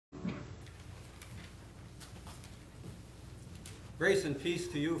Grace and peace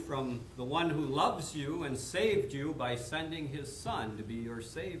to you from the one who loves you and saved you by sending his Son to be your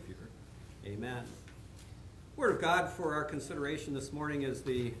Savior. Amen. Word of God for our consideration this morning is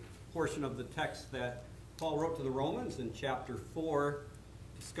the portion of the text that Paul wrote to the Romans in chapter 4,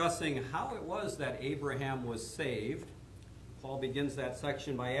 discussing how it was that Abraham was saved. Paul begins that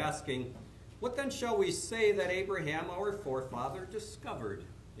section by asking, "What then shall we say that Abraham, our forefather, discovered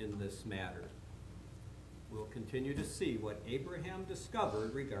in this matter?" We'll continue to see what Abraham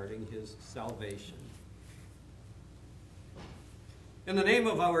discovered regarding his salvation. In the name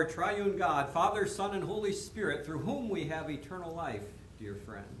of our triune God, Father, Son, and Holy Spirit, through whom we have eternal life, dear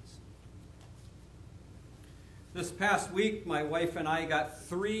friends. This past week, my wife and I got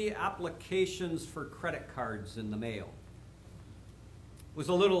 3 applications for credit cards in the mail. It was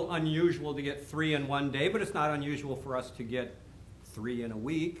a little unusual to get 3 in one day, but it's not unusual for us to get 3 in a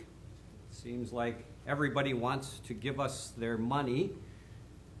week. It seems like everybody wants to give us their money,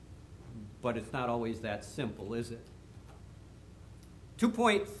 but it's not always that simple, is it?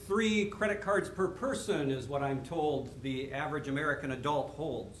 2.3 credit cards per person is what I'm told the average American adult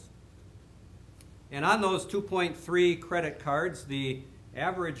holds. And on those 2.3 credit cards, the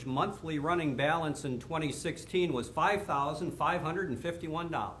average monthly running balance in 2016 was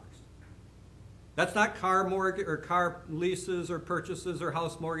 $5,551. That's not car mortgage or car leases or purchases or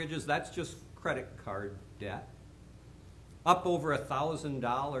house mortgages. That's just credit card debt. Up over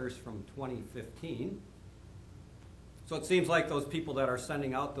 $1,000 from 2015. So it seems like those people that are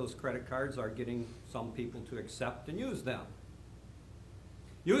sending out those credit cards are getting some people to accept and use them.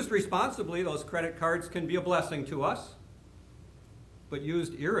 Used responsibly, those credit cards can be a blessing to us, but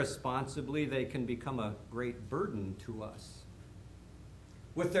used irresponsibly, they can become a great burden to us.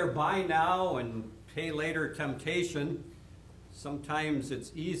 With their buy now and pay later temptation, sometimes it's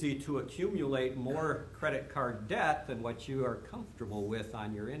easy to accumulate more credit card debt than what you are comfortable with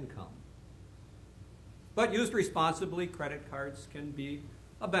on your income. But used responsibly, credit cards can be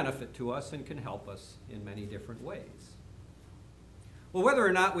a benefit to us and can help us in many different ways. Well, whether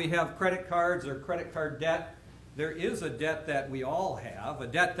or not we have credit cards or credit card debt, there is a debt that we all have, a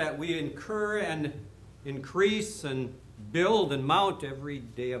debt that we incur and increase and build and mount every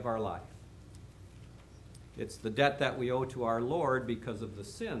day of our life. It's the debt that we owe to our Lord because of the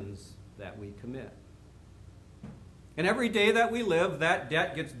sins that we commit. And every day that we live, that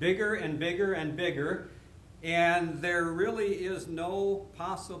debt gets bigger and bigger and bigger, and there really is no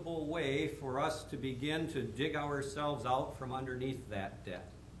possible way for us to begin to dig ourselves out from underneath that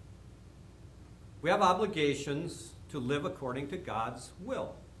debt. We have obligations to live according to God's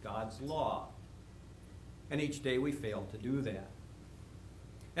will, God's law. And each day we fail to do that.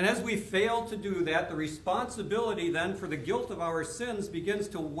 And as we fail to do that, the responsibility then for the guilt of our sins begins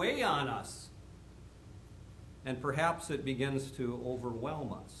to weigh on us. And perhaps it begins to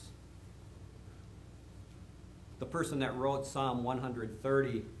overwhelm us. The person that wrote Psalm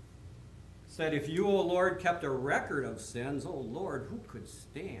 130 said, "If you, O Lord, kept a record of sins, O Lord, who could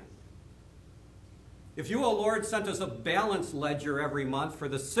stand? If you, O Lord, sent us a balance ledger every month for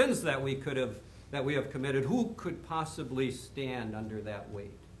the sins that we have committed, who could possibly stand under that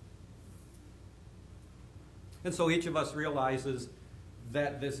weight?" And so each of us realizes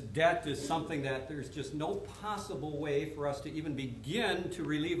that this debt is something that there's just no possible way for us to even begin to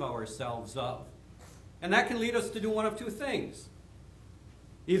relieve ourselves of. And that can lead us to do one of 2 things.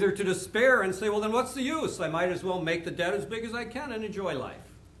 Either to despair and say, well, then what's the use? I might as well make the debt as big as I can and enjoy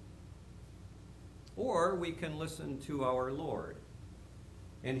life. Or we can listen to our Lord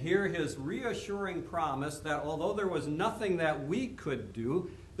and hear his reassuring promise that although there was nothing that we could do,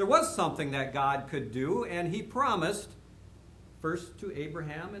 there was something that God could do, and he promised first to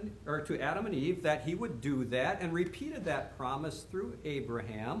to Adam and Eve that he would do that, and repeated that promise through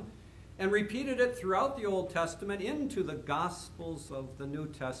Abraham, and repeated it throughout the Old Testament into the Gospels of the New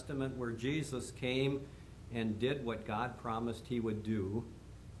Testament, where Jesus came and did what God promised he would do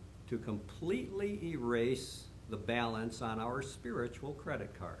to completely erase the balance on our spiritual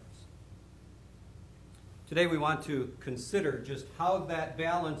credit cards. Today we want to consider just how that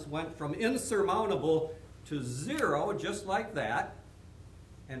balance went from insurmountable to 0, just like that.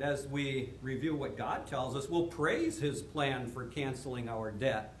 And as we review what God tells us, we'll praise his plan for canceling our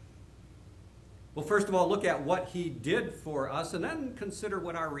debt. We'll first of all look at what he did for us, and then consider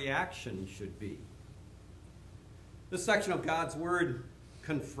what our reaction should be. This section of God's Word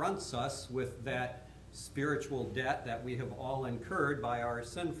confronts us with that spiritual debt that we have all incurred by our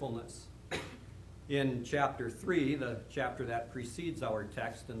sinfulness. In chapter 3, the chapter that precedes our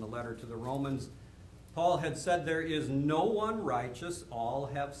text in the letter to the Romans, Paul had said, "There is no one righteous, all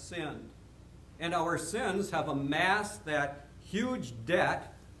have sinned." And our sins have amassed that huge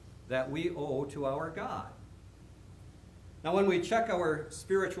debt that we owe to our God. Now, when we check our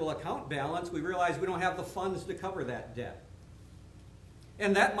spiritual account balance, we realize we don't have the funds to cover that debt.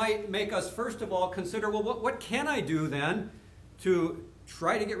 And that might make us, first of all, consider, well, what can I do then to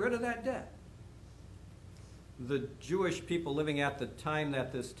try to get rid of that debt? The Jewish people living at the time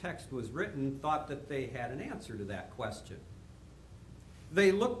that this text was written thought that they had an answer to that question.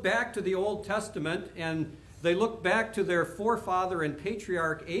 They looked back to the Old Testament and they looked back to their forefather and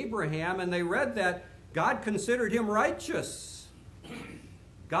patriarch Abraham, and they read that God considered him righteous.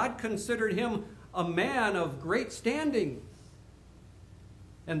 God considered him a man of great standing.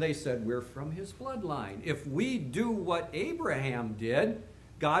 And they said, we're from his bloodline. If we do what Abraham did,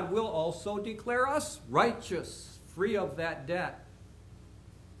 God will also declare us righteous, free of that debt.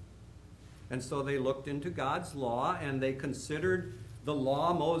 And so they looked into God's law and they considered the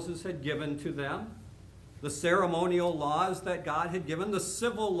law Moses had given to them, the ceremonial laws that God had given, the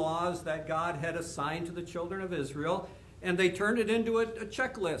civil laws that God had assigned to the children of Israel, and they turned it into a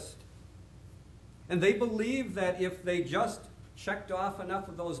checklist. And they believed that if they just checked off enough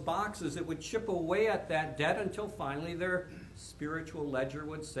of those boxes, it would chip away at that debt until finally their spiritual ledger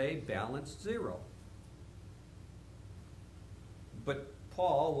would say balanced zero. But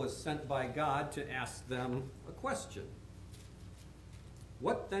Paul was sent by God to ask them a question.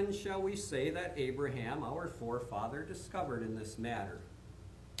 What then shall we say that Abraham, our forefather, discovered in this matter?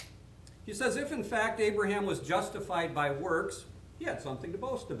 He says, if in fact Abraham was justified by works, he had something to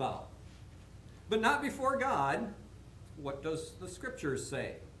boast about. But not before God. What does the Scriptures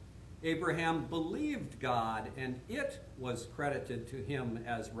say? Abraham believed God, and it was credited to him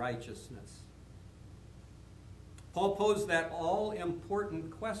as righteousness. Paul posed that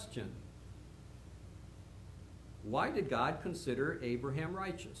all-important question. Why did God consider Abraham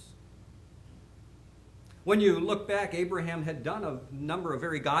righteous? When you look back, Abraham had done a number of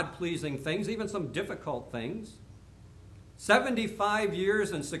very God-pleasing things, even some difficult things. 75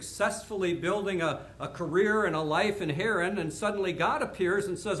 years and successfully building a career and a life in Haran, and suddenly God appears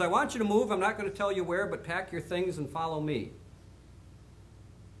and says, I want you to move. I'm not going to tell you where, but pack your things and follow me.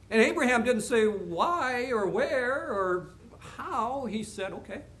 And Abraham didn't say why or where or how. He said,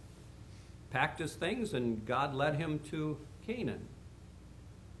 okay. Packed his things, and God led him to Canaan.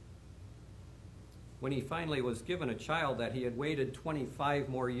 When he finally was given a child that he had waited 25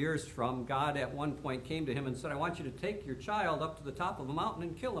 more years from, God at one point came to him and said, I want you to take your child up to the top of a mountain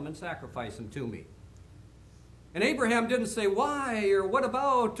and kill him and sacrifice him to me. And Abraham didn't say why or what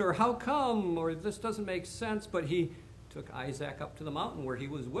about or how come or this doesn't make sense, but he took Isaac up to the mountain where he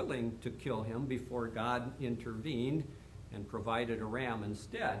was willing to kill him before God intervened and provided a ram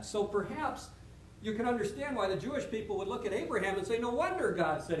instead. So perhaps you can understand why the Jewish people would look at Abraham and say, no wonder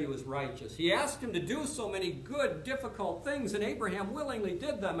God said he was righteous. He asked him to do so many good, difficult things, and Abraham willingly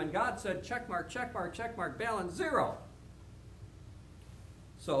did them, and God said, check mark, check mark, check mark, balance zero.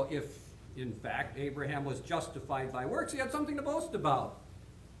 So if, in fact, Abraham was justified by works, he had something to boast about.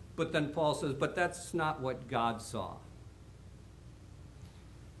 But then Paul says, but that's not what God saw.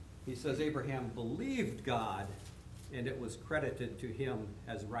 He says, Abraham believed God, and it was credited to him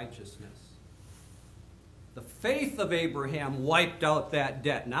as righteousness. The faith of Abraham wiped out that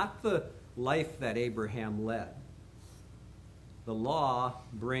debt, not the life that Abraham led. The law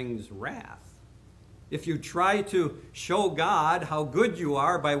brings wrath. If you try to show God how good you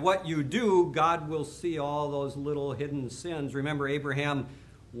are by what you do, God will see all those little hidden sins. Remember, Abraham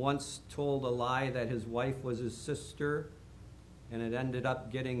once told a lie that his wife was his sister, and it ended up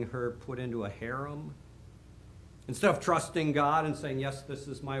getting her put into a harem. Instead of trusting God and saying, yes, this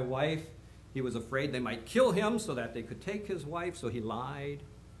is my wife, he was afraid they might kill him so that they could take his wife, so he lied.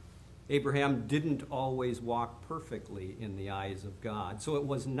 Abraham didn't always walk perfectly in the eyes of God, so it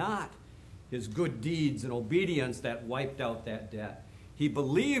was not his good deeds and obedience that wiped out that debt. He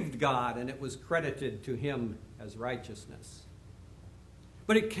believed God, and it was credited to him as righteousness.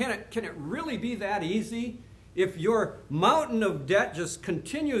 But can it really be that easy? If your mountain of debt just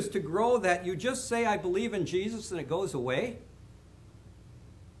continues to grow, that you just say, I believe in Jesus, and it goes away?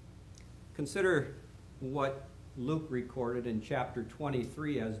 Consider what Luke recorded in chapter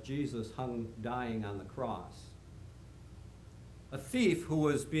 23 as Jesus hung dying on the cross. A thief who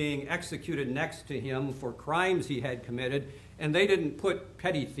was being executed next to him for crimes he had committed, and they didn't put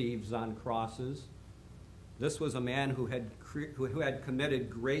petty thieves on crosses. This was a man who had committed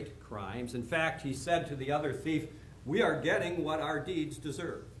great crimes. In fact, he said to the other thief, we are getting what our deeds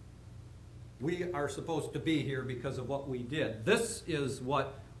deserve. We are supposed to be here because of what we did. This is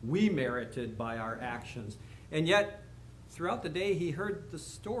what we merited by our actions. And yet, throughout the day, he heard the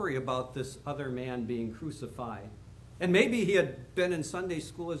story about this other man being crucified. And maybe he had been in Sunday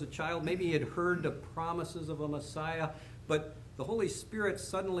school as a child. Maybe he had heard the promises of a Messiah. But the Holy Spirit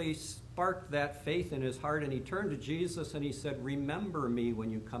suddenly sparked that faith in his heart, and he turned to Jesus and he said, "Remember me when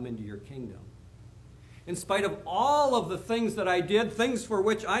you come into your kingdom. In spite of all of the things that I did, things for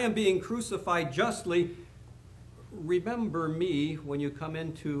which I am being crucified justly, remember me when you come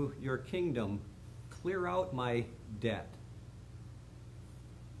into your kingdom. Clear out my debt."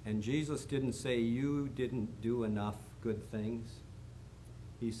 And Jesus didn't say, "You didn't do enough good things."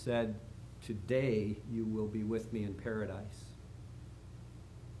 He said, "Today you will be with me in paradise."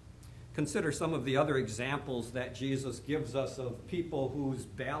 Consider some of the other examples that Jesus gives us of people whose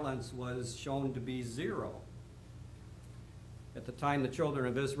balance was shown to be zero. At the time the children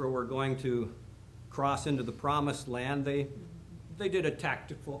of Israel were going to cross into the promised land, they did a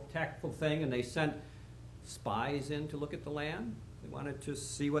tactful thing, and they sent spies in to look at the land. They wanted to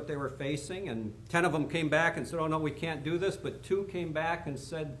see what they were facing, and 10 of them came back and said, "Oh no, we can't do this," but 2 came back and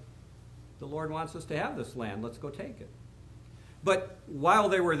said, "The Lord wants us to have this land. Let's go take it." But while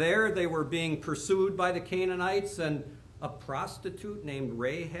they were there, they were being pursued by the Canaanites, and a prostitute named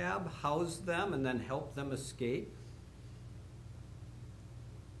Rahab housed them and then helped them escape.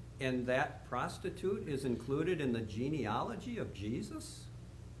 And that prostitute is included in the genealogy of Jesus?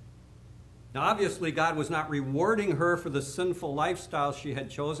 Now, obviously, God was not rewarding her for the sinful lifestyle she had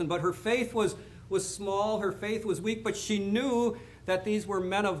chosen, but her faith was small, her faith was weak, but she knew that these were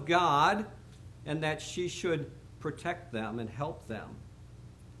men of God and that she should protect them and help them.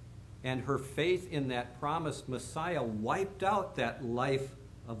 And her faith in that promised Messiah wiped out that life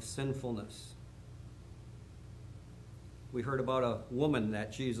of sinfulness. We heard about a woman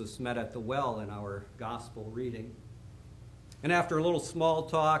that Jesus met at the well in our gospel reading. And after a little small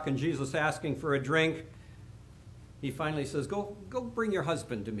talk and Jesus asking for a drink, he finally says, go bring your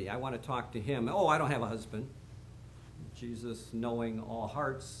husband to me. I want to talk to him. "Oh, I don't have a husband." Jesus, knowing all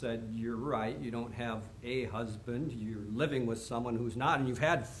hearts, said, "You're right. You don't have a husband. You're living with someone who's not, and you've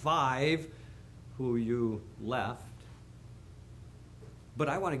had 5 who you left. But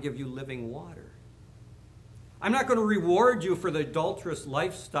I want to give you living water. I'm not going to reward you for the adulterous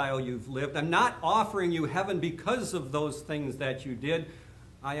lifestyle you've lived. I'm not offering you heaven because of those things that you did.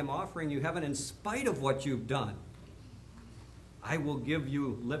 I am offering you heaven in spite of what you've done. I will give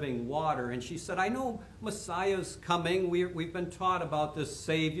you living water." And she said, "I know Messiah's coming. We've been taught about this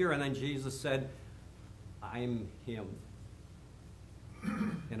Savior." And then Jesus said, "I'm him."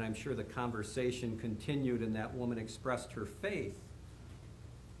 And I'm sure the conversation continued, and that woman expressed her faith.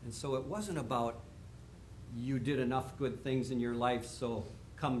 And so it wasn't about, "You did enough good things in your life, so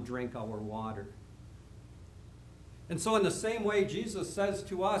come drink our water." And so in the same way, Jesus says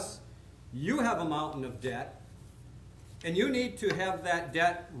to us, you have a mountain of debt, and you need to have that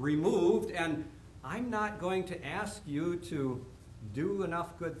debt removed, and I'm not going to ask you to do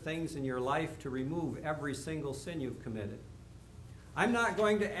enough good things in your life to remove every single sin you've committed. I'm not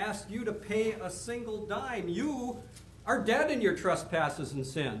going to ask you to pay a single dime. You are dead in your trespasses and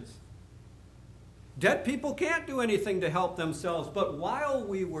sins. Dead people can't do anything to help themselves, but while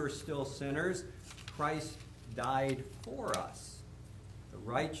we were still sinners, Christ died for us, the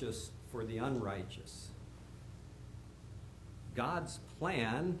righteous for the unrighteous. God's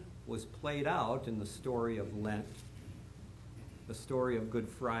plan was played out in the story of Lent, the story of Good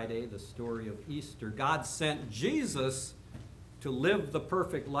Friday, the story of Easter. God sent Jesus to live the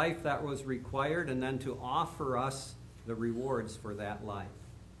perfect life that was required and then to offer us the rewards for that life.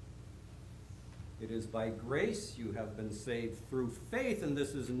 It is by grace you have been saved through faith, and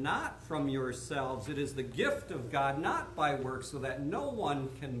this is not from yourselves. It is the gift of God, not by works, so that no one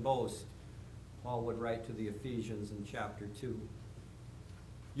can boast. Paul would write to the Ephesians in chapter 2.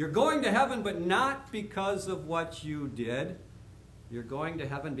 You're going to heaven, but not because of what you did. You're going to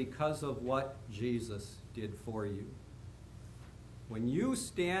heaven because of what Jesus did for you. When you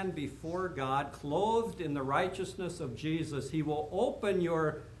stand before God, clothed in the righteousness of Jesus, he will open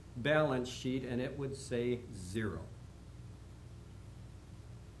your balance sheet and it would say 0.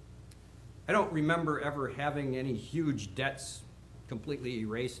 I don't remember ever having any huge debts completely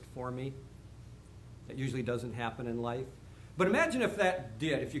erased for me. That usually doesn't happen in life. But imagine if that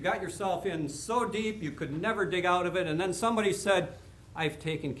did. If you got yourself in so deep you could never dig out of it, and then somebody said, "I've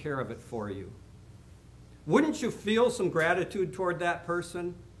taken care of it for you." Wouldn't you feel some gratitude toward that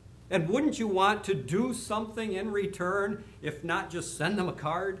person? And wouldn't you want to do something in return, if not just send them a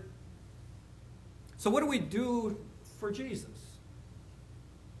card? So what do we do for Jesus?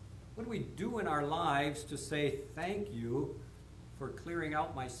 What do we do in our lives to say thank you for clearing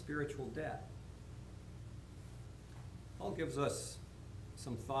out my spiritual debt? Paul gives us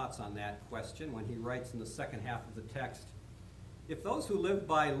some thoughts on that question when he writes in the second half of the text, "If those who live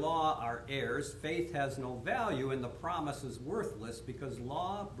by law are heirs, faith has no value and the promise is worthless because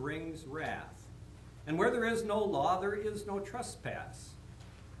law brings wrath. And where there is no law, there is no trespass.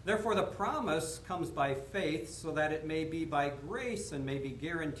 Therefore the promise comes by faith so that it may be by grace and may be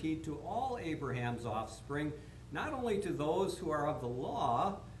guaranteed to all Abraham's offspring, not only to those who are of the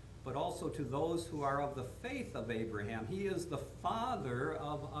law, but also to those who are of the faith of Abraham. He is the father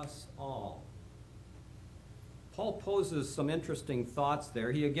of us all." Paul poses some interesting thoughts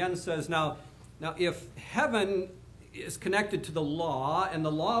there. He again says, now if heaven is connected to the law, and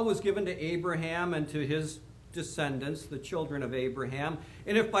the law was given to Abraham and to his descendants, the children of Abraham,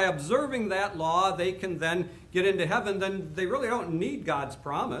 and if by observing that law they can then get into heaven, then they really don't need God's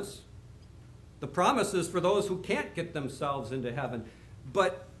promise. The promise is for those who can't get themselves into heaven.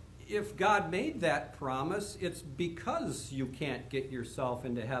 But if God made that promise, it's because you can't get yourself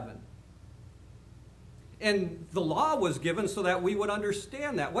into heaven. And the law was given so that we would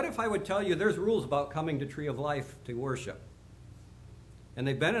understand that. What if I would tell you there's rules about coming to Tree of Life to worship? And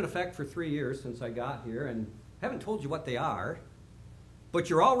they've been in effect for 3 years since I got here, and I haven't told you what they are, but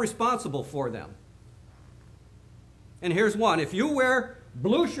you're all responsible for them. And here's one. If you wear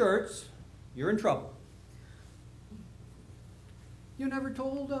blue shirts, you're in trouble. "You never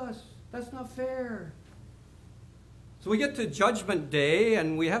told us. That's not fair." So we get to Judgment Day,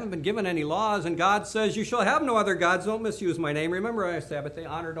 and we haven't been given any laws, and God says, "You shall have no other gods. Don't misuse my name. Remember our Sabbath day.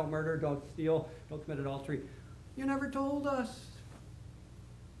 Honor, don't murder, don't steal, don't commit adultery." You never told us.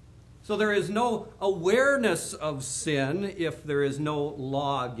 So there is no awareness of sin if there is no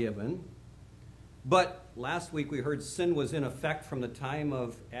law given. But last week we heard sin was in effect from the time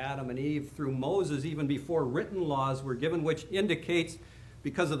of Adam and Eve through Moses, even before written laws were given, which indicates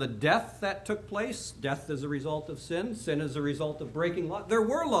because of the death that took place, death is a result of sin, sin is a result of breaking law. There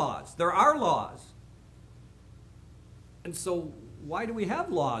were laws. There are laws. And so why do we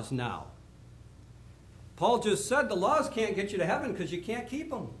have laws now? Paul just said the laws can't get you to heaven because you can't keep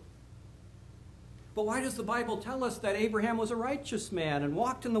them. But why does the Bible tell us that Abraham was a righteous man and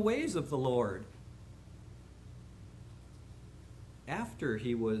walked in the ways of the Lord? After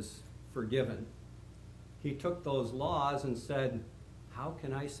he was forgiven, he took those laws and said, "How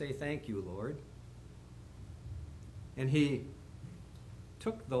can I say thank you, Lord?" And he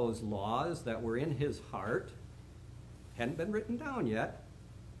took those laws that were in his heart, hadn't been written down yet,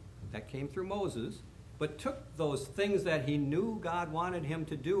 that came through Moses, but took those things that he knew God wanted him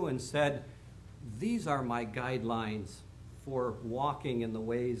to do and said, "These are my guidelines for walking in the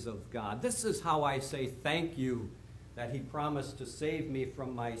ways of God. This is how I say thank you that he promised to save me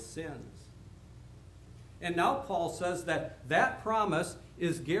from my sins." And now Paul says that that promise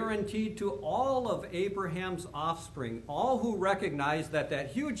is guaranteed to all of Abraham's offspring, all who recognize that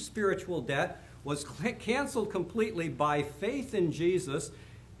that huge spiritual debt was canceled completely by faith in Jesus,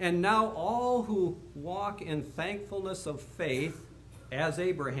 and now all who walk in thankfulness of faith, as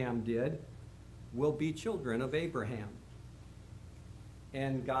Abraham did, will be children of Abraham.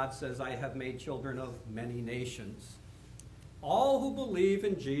 And God says, "I have made children of many nations." All who believe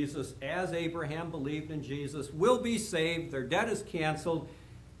in Jesus, as Abraham believed in Jesus, will be saved. Their debt is canceled.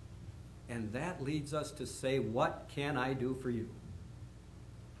 And that leads us to say, what can I do for you?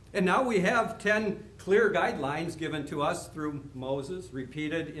 And now we have 10 clear guidelines given to us through Moses,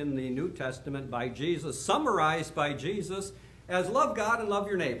 repeated in the New Testament by Jesus, summarized by Jesus as love God and love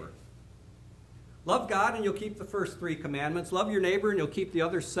your neighbor. Love God and you'll keep the first 3 commandments. Love your neighbor and you'll keep the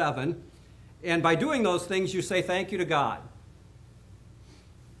other 7. And by doing those things, you say thank you to God.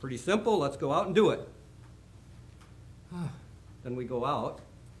 Pretty simple. Let's go out and do it. Then we go out,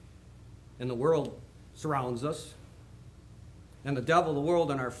 and the world surrounds us. And the devil, the world,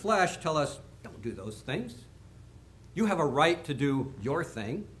 and our flesh tell us, don't do those things. You have a right to do your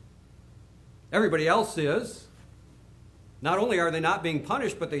thing. Everybody else is. Not only are they not being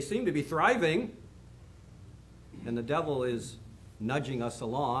punished, but they seem to be thriving. And the devil is nudging us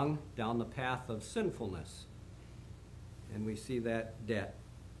along down the path of sinfulness. And we see that debt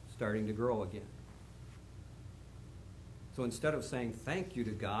starting to grow again. So instead of saying thank you to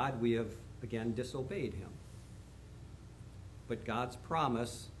God, we have again disobeyed him. But God's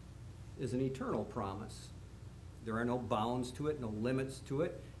promise is an eternal promise. There are no bounds to it, no limits to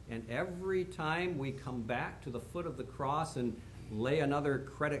it. And every time we come back to the foot of the cross and lay another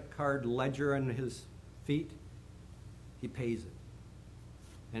credit card ledger on his feet, he pays it.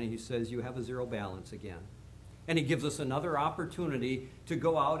 And he says, you have a zero balance again. And he gives us another opportunity to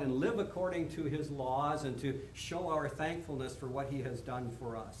go out and live according to his laws and to show our thankfulness for what he has done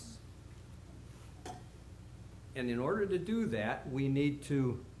for us. And in order to do that, we need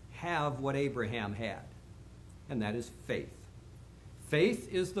to have what Abraham had, and that is faith.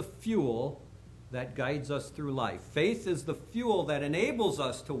 Faith is the fuel that guides us through life. Faith is the fuel that enables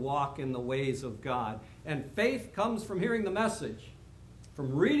us to walk in the ways of God. And faith comes from hearing the message,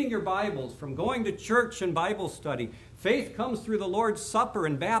 from reading your Bibles, from going to church and Bible study. Faith comes through the Lord's Supper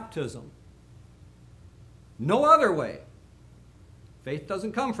and baptism. No other way. Faith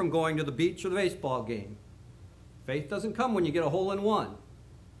doesn't come from going to the beach or the baseball game. Faith doesn't come when you get a hole-in-one.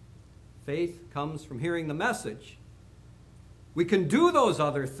 Faith comes from hearing the message. We can do those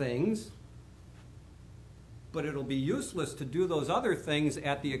other things, but it'll be useless to do those other things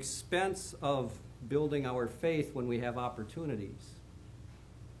at the expense of building our faith when we have opportunities.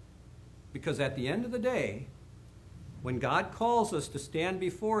 Because at the end of the day, when God calls us to stand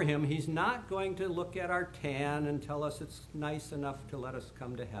before him, he's not going to look at our tan and tell us it's nice enough to let us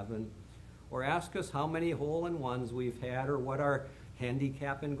come to heaven, or ask us how many hole-in-ones we've had or what our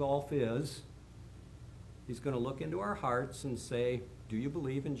handicap in golf is. He's going to look into our hearts and say, do you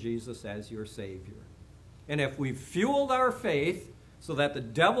believe in Jesus as your Savior? And if we've fueled our faith so that the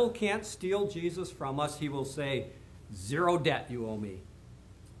devil can't steal Jesus from us, he will say, 0 debt you owe me.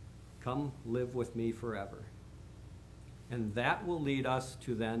 Come live with me forever. And that will lead us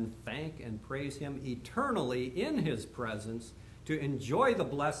to then thank and praise him eternally in his presence, to enjoy the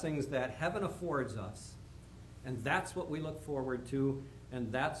blessings that heaven affords us. And that's what we look forward to,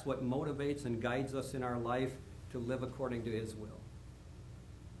 and that's what motivates and guides us in our life to live according to his will.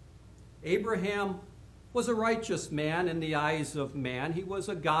 Abraham was a righteous man in the eyes of man. He was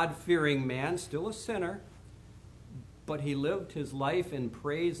a God-fearing man, still a sinner, but he lived his life in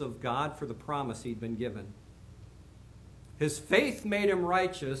praise of God for the promise he'd been given. His faith made him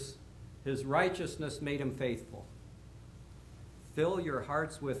righteous. His righteousness made him faithful. Fill your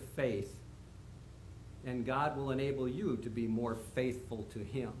hearts with faith, and God will enable you to be more faithful to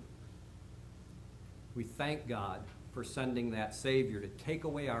him. We thank God for sending that Savior to take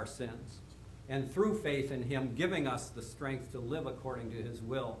away our sins, and through faith in him, giving us the strength to live according to his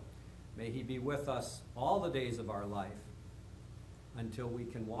will. May he be with us all the days of our life until we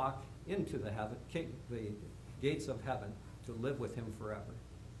can walk into the gates of heaven to live with him forever.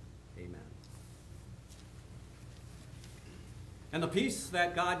 Amen. And the peace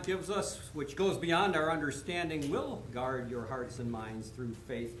that God gives us, which goes beyond our understanding, will guard your hearts and minds through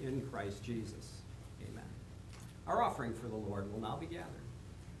faith in Christ Jesus. Amen. Our offering for the Lord will now be gathered.